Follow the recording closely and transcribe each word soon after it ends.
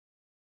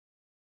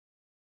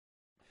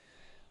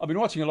I've been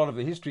watching a lot of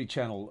the History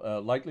Channel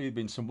lately. There have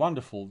been some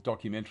wonderful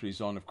documentaries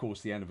on, of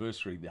course, the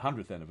anniversary, the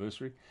 100th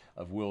anniversary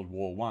of World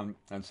War One,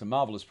 and some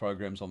marvellous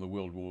programs on the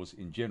world wars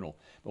in general.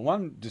 But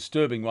one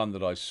disturbing one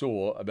that I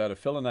saw about a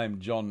fellow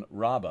named John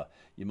Raber,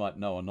 you might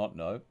know or not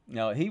know.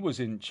 Now, he was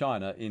in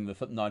China in the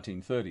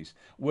 1930s,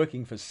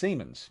 working for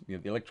Siemens, the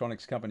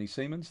electronics company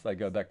Siemens. They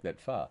go back that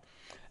far.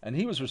 And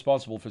he was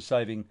responsible for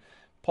saving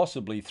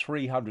possibly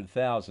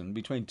 300,000,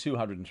 between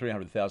 200 and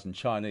 300,000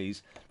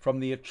 Chinese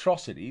from the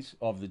atrocities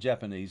of the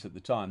Japanese at the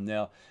time.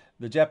 Now,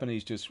 the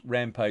Japanese just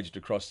rampaged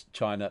across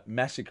China,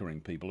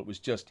 massacring people. It was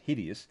just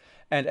hideous,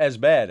 and as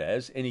bad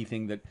as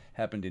anything that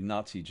happened in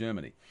Nazi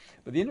Germany.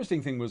 But the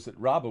interesting thing was that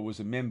Rabe was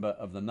a member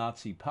of the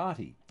Nazi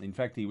Party. In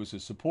fact, he was a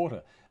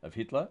supporter of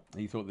Hitler.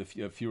 He thought the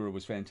Fuhrer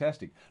was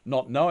fantastic,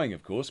 not knowing,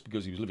 of course,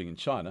 because he was living in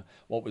China,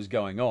 what was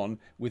going on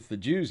with the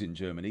Jews in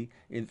Germany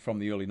from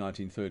the early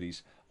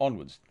 1930s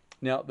onwards.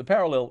 Now, the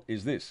parallel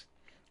is this.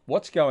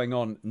 What's going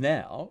on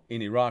now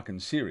in Iraq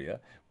and Syria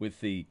with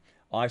the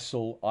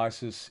ISIL,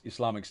 ISIS,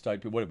 Islamic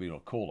State, whatever you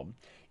want to call them,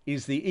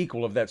 is the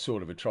equal of that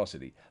sort of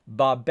atrocity.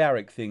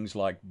 Barbaric things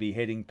like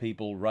beheading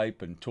people,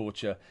 rape and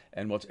torture,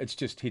 and it's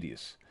just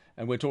hideous.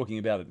 And we're talking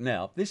about it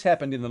now. This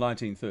happened in the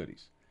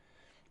 1930s.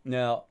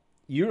 Now,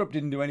 Europe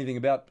didn't do anything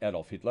about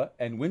Adolf Hitler,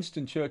 and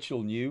Winston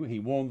Churchill knew, he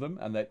warned them,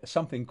 and that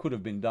something could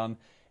have been done,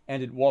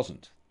 and it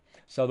wasn't.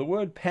 So the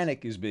word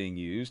panic is being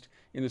used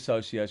in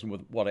association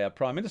with what our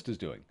Prime Minister's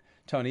doing,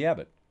 Tony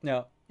Abbott.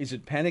 Now, is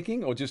it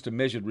panicking or just a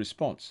measured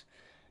response?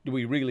 Do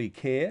we really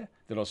care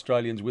that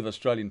Australians with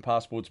Australian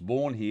passports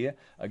born here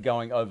are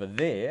going over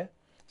there,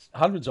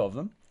 hundreds of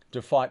them,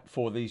 to fight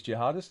for these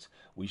jihadists?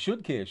 We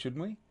should care,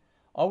 shouldn't we?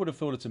 I would have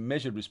thought it's a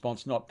measured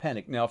response, not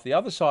panic. Now, if the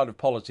other side of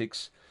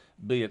politics,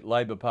 be it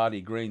Labor Party,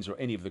 Greens, or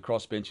any of the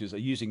crossbenchers, are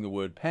using the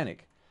word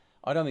panic,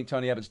 I don't think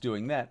Tony Abbott's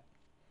doing that.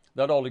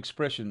 That old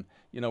expression,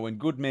 when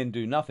good men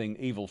do nothing,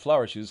 evil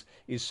flourishes,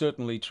 is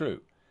certainly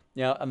true.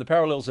 Now, and the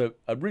parallels are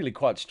really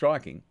quite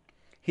striking.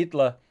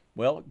 Hitler,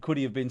 well, could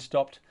he have been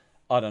stopped?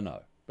 I don't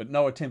know. But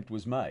no attempt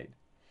was made.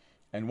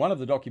 And one of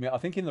the I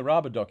think in the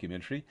Rabe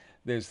documentary,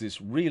 there's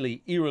this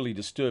really eerily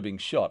disturbing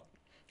shot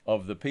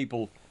of the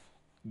people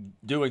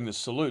doing the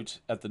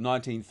salute at the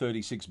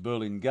 1936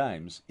 Berlin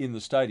Games in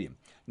the stadium.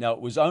 Now, it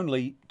was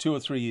only 2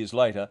 or 3 years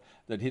later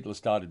that Hitler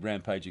started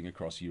rampaging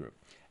across Europe.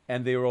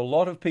 And there were a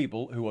lot of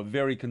people who were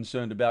very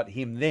concerned about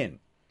him then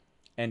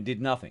and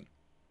did nothing.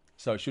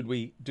 So should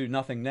we do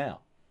nothing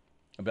now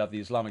about the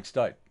Islamic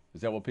State?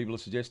 Is that what people are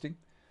suggesting?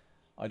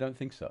 I don't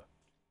think so.